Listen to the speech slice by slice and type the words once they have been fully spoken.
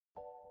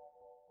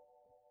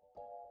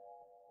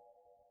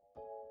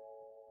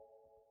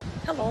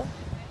Hello,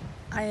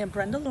 I am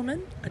Brenda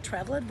Luhman, a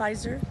travel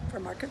advisor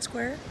for Market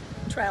Square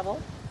Travel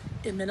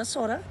in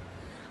Minnesota.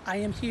 I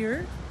am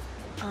here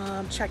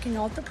checking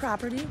out the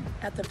property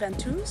at the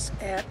Ventus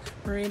at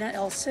Marina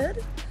El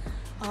Cid.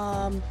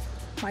 My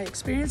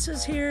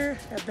experiences here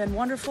have been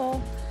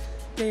wonderful.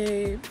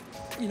 The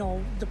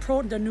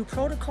new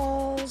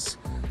protocols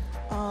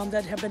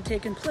that have been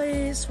taking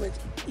place with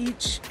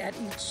each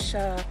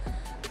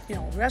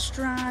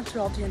restaurant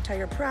throughout the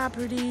entire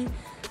property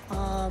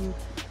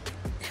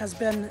has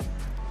been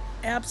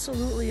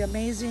absolutely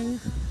amazing.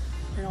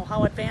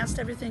 How advanced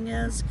everything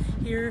is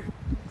here.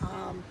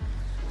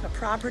 The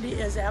property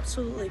is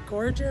absolutely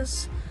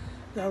gorgeous.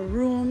 The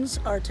rooms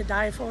are to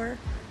die for.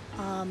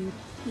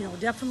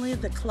 Definitely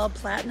the Club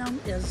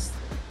Platinum is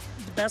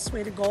the best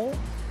way to go.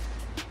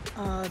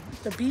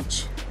 The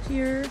beach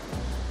here,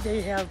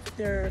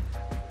 they're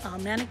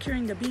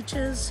manicuring the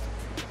beaches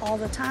all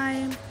the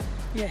time.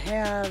 You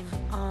have,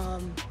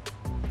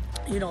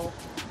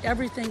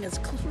 everything is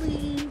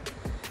clean.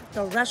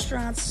 The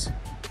restaurants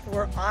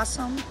were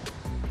awesome.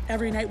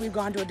 Every night we've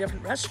gone to a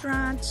different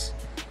restaurant.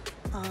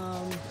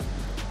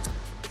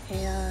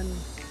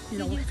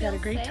 We've had a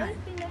great time.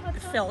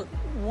 It felt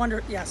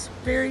wonderful. Yes,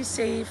 very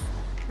safe,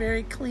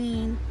 very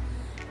clean.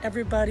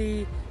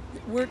 Everybody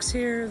works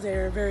here.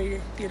 They're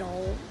very,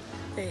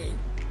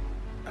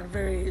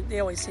 they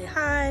always say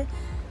hi,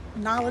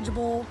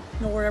 knowledgeable,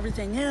 know where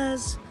everything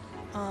is.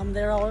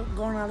 They're all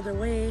going out of their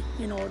way,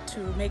 to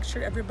make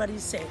sure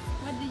everybody's safe.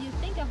 What do you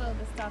think about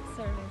the staff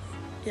service?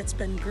 It's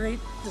been great.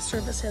 The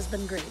service has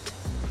been great.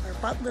 Our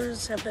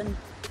butlers have been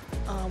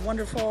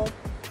wonderful.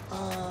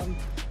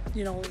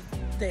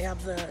 They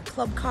have the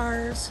club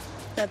cars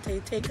that they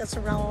take us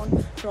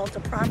around throughout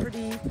the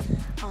property,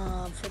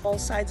 for both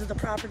sides of the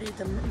property,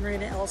 the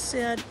Marina El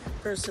Cid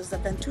versus the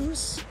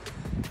Ventus.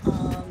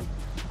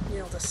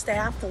 The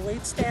staff, the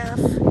wait staff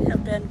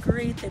have been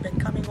great. They've been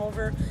coming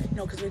over,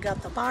 because we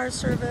got the bar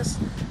service,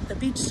 the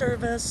beach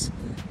service.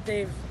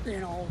 They've,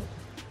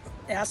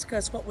 asked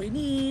us what we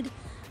need,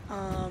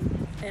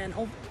 and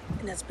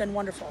it's been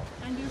wonderful.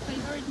 And your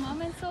favorite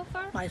moment so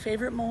far? My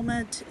favorite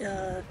moment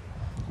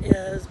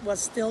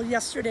was still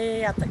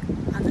yesterday on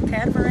the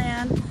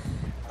catamaran.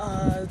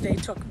 They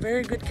took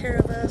very good care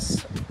of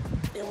us.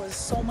 It was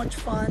so much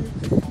fun.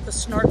 The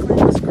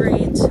snorkeling was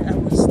great. I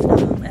was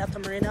at the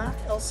Marina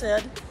El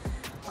Cid.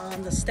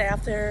 The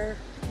staff there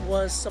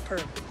was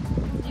superb.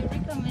 Do you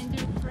recommend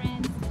your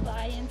friends,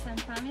 clients,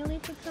 and family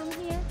to come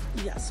here?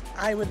 Yes,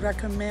 I would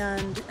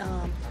recommend,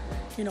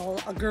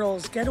 a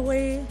girls'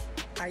 getaway.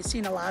 I've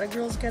seen a lot of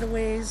girls'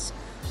 getaways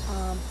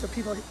for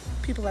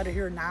people that are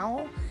here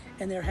now,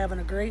 and they're having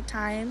a great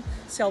time.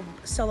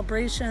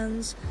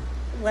 Celebrations,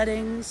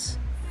 weddings,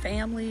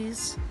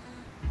 families,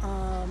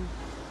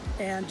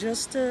 and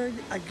just a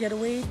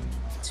getaway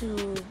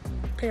to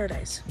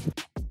paradise.